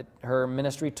her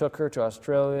ministry took her to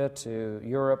Australia, to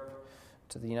Europe,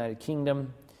 to the United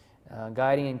Kingdom,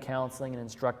 guiding and counseling and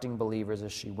instructing believers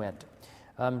as she went.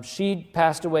 She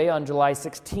passed away on July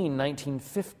 16,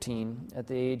 1915, at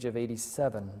the age of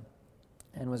 87,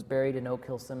 and was buried in Oak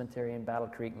Hill Cemetery in Battle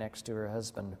Creek next to her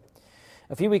husband.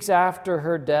 A few weeks after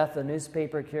her death, a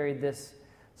newspaper carried this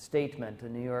statement, the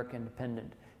New York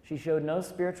Independent. She showed no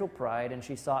spiritual pride, and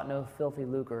she sought no filthy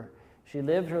lucre. She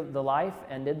lived the life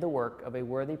and did the work of a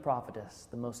worthy prophetess,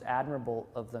 the most admirable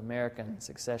of the American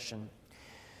succession.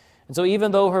 And so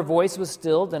even though her voice was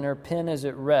stilled and her pen is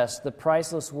at rest, the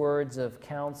priceless words of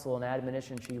counsel and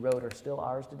admonition she wrote are still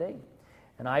ours today.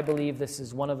 And I believe this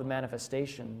is one of the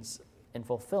manifestations in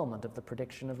fulfillment of the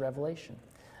prediction of Revelation,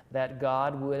 that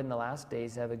God would in the last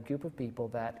days have a group of people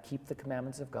that keep the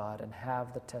commandments of God and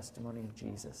have the testimony of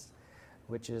Jesus,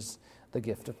 which is the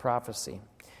gift of prophecy.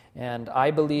 And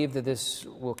I believe that this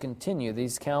will continue.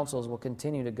 These counsels will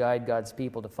continue to guide God's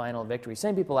people to final victory.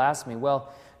 Some people ask me,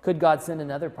 well, could God send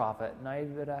another prophet? And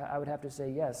I would have to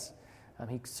say yes.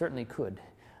 He certainly could.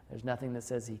 There's nothing that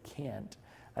says he can't.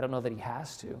 I don't know that he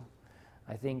has to.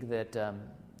 I think that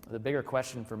the bigger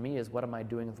question for me is, what am I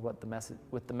doing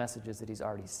with the messages that he's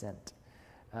already sent?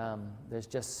 There's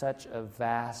just such a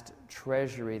vast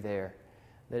treasury there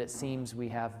that it seems we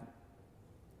have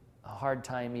a hard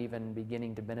time even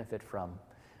beginning to benefit from.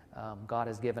 God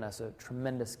has given us a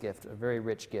tremendous gift, a very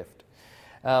rich gift.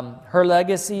 Her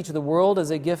legacy to the world is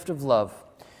a gift of love,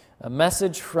 a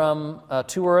message from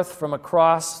to earth from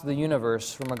across the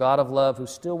universe, from a God of love who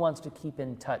still wants to keep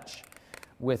in touch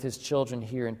with his children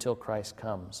here until Christ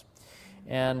comes.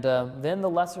 And then the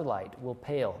lesser light will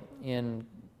pale in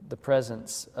the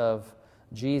presence of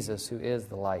Jesus, who is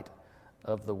the light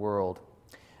of the world.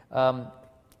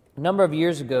 A number of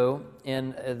years ago,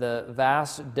 in the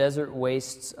vast desert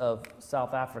wastes of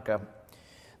South Africa,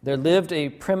 there lived a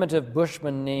primitive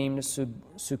bushman named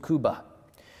Sukuba.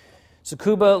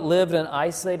 Sukuba lived an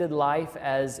isolated life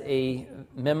as a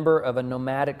member of a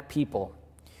nomadic people.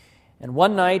 And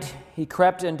one night, he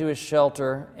crept into his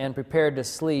shelter and prepared to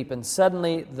sleep, and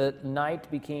suddenly the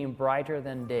night became brighter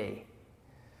than day.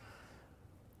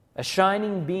 A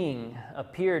shining being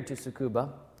appeared to Sukuba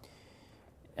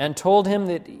and told him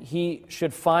that he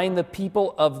should find the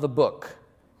people of the book.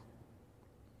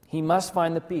 He must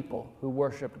find the people who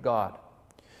worshiped God.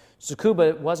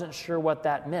 Sukuba wasn't sure what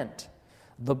that meant.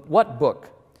 What book?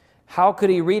 How could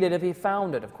he read it if he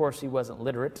found it? Of course, he wasn't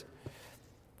literate.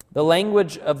 The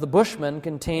language of the Bushmen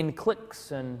contained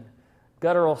clicks and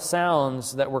guttural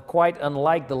sounds that were quite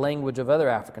unlike the language of other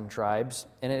African tribes,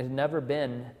 and it had never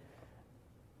been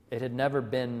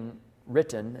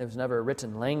written. It was never a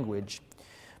written language.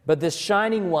 But this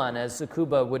shining one, as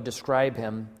Sukuba would describe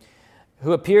him,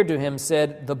 who appeared to him,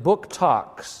 said, "The book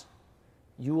talks.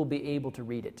 You will be able to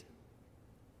read it."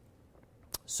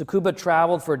 Sukuba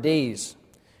traveled for days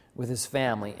with his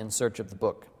family in search of the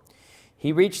book.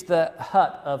 He reached the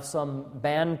hut of some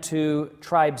Bantu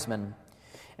tribesmen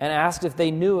and asked if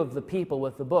they knew of the people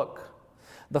with the book.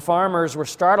 The farmers were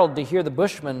startled to hear the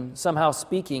Bushmen somehow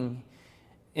speaking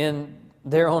in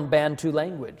their own Bantu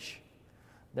language.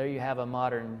 There you have a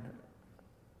modern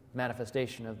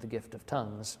manifestation of the gift of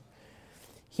tongues.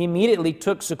 He immediately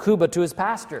took Sukuba to his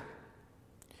pastor.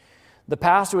 The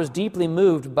pastor was deeply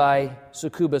moved by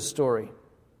Sukuba's story.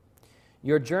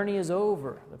 "Your journey is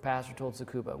over," the pastor told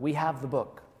Sukuba. "We have the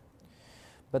book."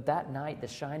 But that night, the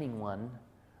Shining One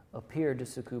appeared to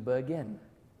Sukuba again.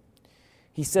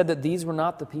 He said that these were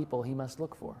not the people he must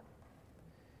look for.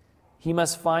 He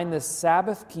must find the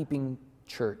Sabbath-keeping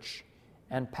church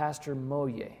and Pastor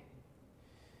Moye.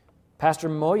 Pastor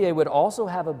Moye would also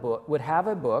have a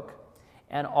book,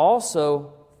 and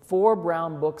also 4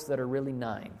 brown books that are really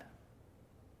 9.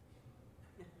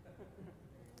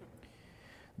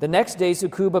 The next day,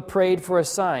 Tsukuba prayed for a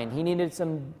sign. He needed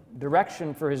some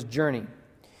direction for his journey.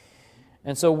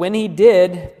 And so when he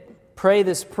did pray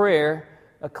this prayer,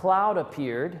 a cloud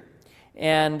appeared,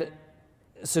 and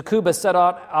Tsukuba set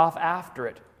off after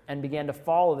it and began to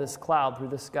follow this cloud through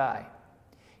the sky.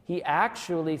 He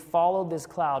actually followed this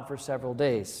cloud for several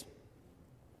days.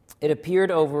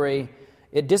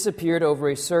 It disappeared over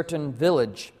a certain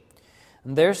village.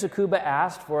 And there Tsukuba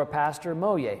asked for a Pastor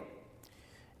Moye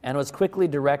and was quickly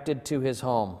directed to his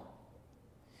home.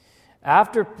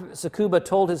 After Tsukuba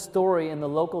told his story in the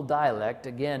local dialect,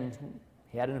 again,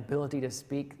 he had an ability to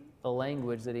speak a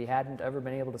language that he hadn't ever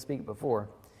been able to speak before.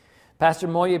 Pastor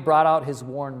Moye brought out his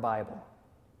worn Bible.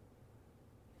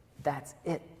 "That's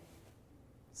it,"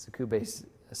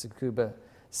 Tsukuba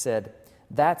said.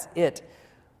 "That's it.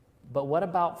 But what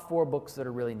about 4 books that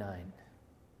are really 9?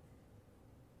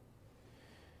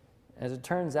 As it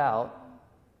turns out,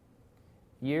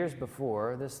 years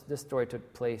before, this story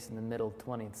took place in the middle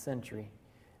 20th century,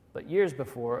 but years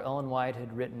before, Ellen White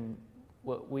had written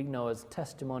what we know as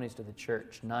Testimonies to the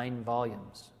Church, 9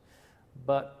 volumes.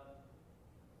 But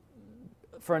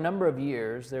for a number of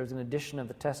years, there was an edition of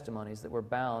the Testimonies that were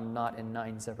bound not in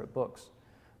 9 separate books,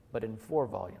 but in 4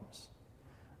 volumes.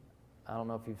 I don't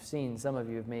know if you've seen, some of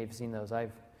you may have seen those.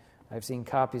 I've seen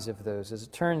copies of those. As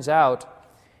it turns out,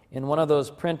 in one of those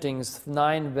printings,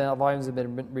 9 volumes have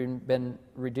been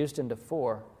reduced into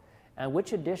 4. And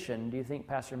which edition do you think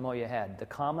Pastor Moye had? The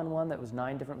common one that was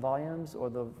 9 different volumes, or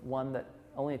the one that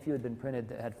only a few had been printed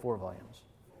that had 4 volumes?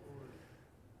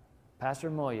 Pastor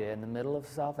Moye, in the middle of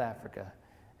South Africa,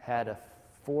 had a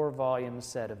 4-volume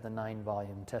set of the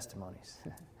 9-volume Testimonies.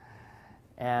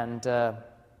 And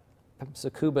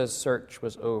Tsukuba's search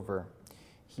was over.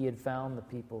 He had found the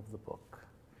people of the book.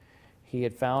 He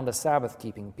had found a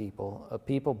Sabbath-keeping people, a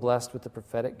people blessed with the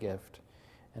prophetic gift,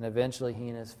 and eventually he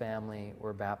and his family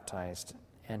were baptized,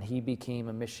 and he became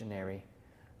a missionary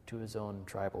to his own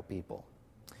tribal people.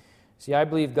 See, I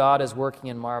believe God is working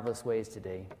in marvelous ways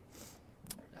today,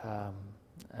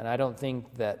 and I don't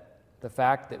think that the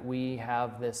fact that we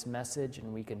have this message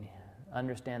and we can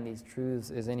understand these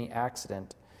truths is any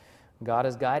accident. God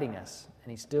is guiding us,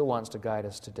 and he still wants to guide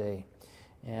us today.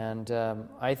 And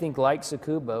I think, like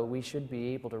Tsukuba, we should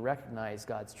be able to recognize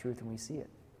God's truth when we see it.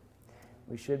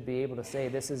 We should be able to say,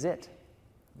 this is it,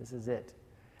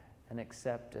 and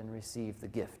accept and receive the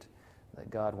gift that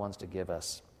God wants to give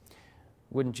us.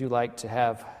 Wouldn't you like to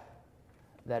have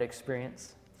that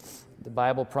experience? The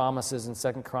Bible promises in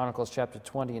 2 Chronicles chapter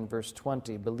 20 and verse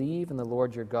 20, "Believe in the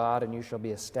Lord your God, and you shall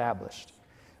be established.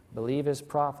 Believe his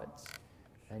prophets,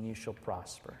 and you shall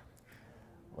prosper."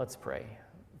 Let's pray.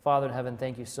 Father in heaven,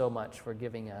 thank you so much for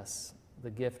giving us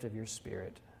the gift of your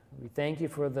Spirit. We thank you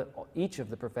for each of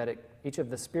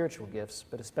the spiritual gifts,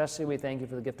 but especially we thank you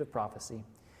for the gift of prophecy.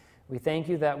 We thank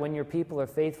you that when your people are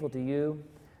faithful to you,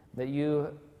 that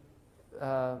you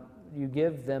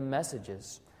give them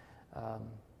messages.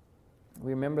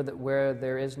 We remember that where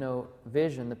there is no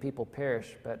vision, the people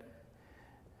perish, but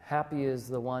happy is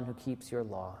the one who keeps your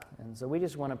law. And so we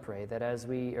just want to pray that as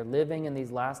we are living in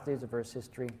these last days of Earth's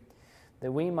history,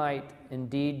 that we might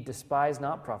indeed despise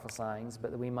not prophesying,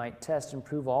 but that we might test and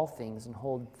prove all things and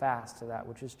hold fast to that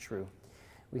which is true.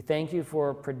 We thank you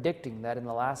for predicting that in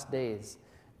the last days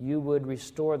you would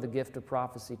restore the gift of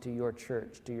prophecy to your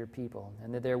church, to your people,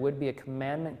 and that there would be a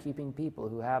commandment-keeping people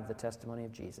who have the testimony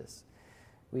of Jesus.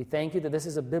 We thank you that this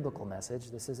is a biblical message.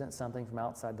 This isn't something from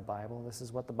outside the Bible. This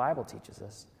is what the Bible teaches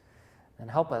us. And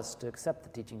help us to accept the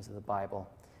teachings of the Bible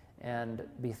and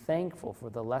be thankful for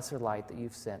the lesser light that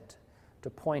you've sent to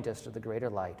point us to the greater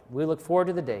light. We look forward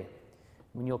to the day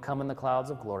when you'll come in the clouds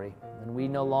of glory, and we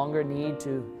no longer need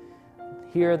to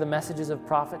hear the messages of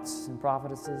prophets and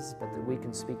prophetesses, but that we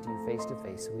can speak to you face to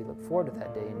face. We look forward to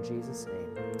that day in Jesus'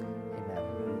 name. Amen.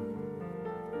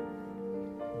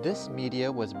 This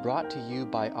media was brought to you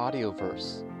by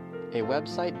Audioverse, a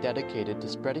website dedicated to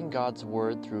spreading God's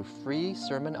Word through free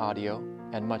sermon audio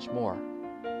and much more.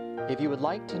 If you would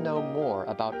like to know more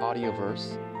about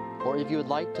Audioverse, or if you would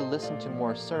like to listen to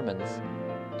more sermons,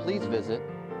 please visit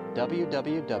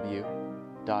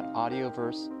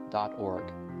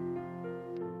www.audioverse.org.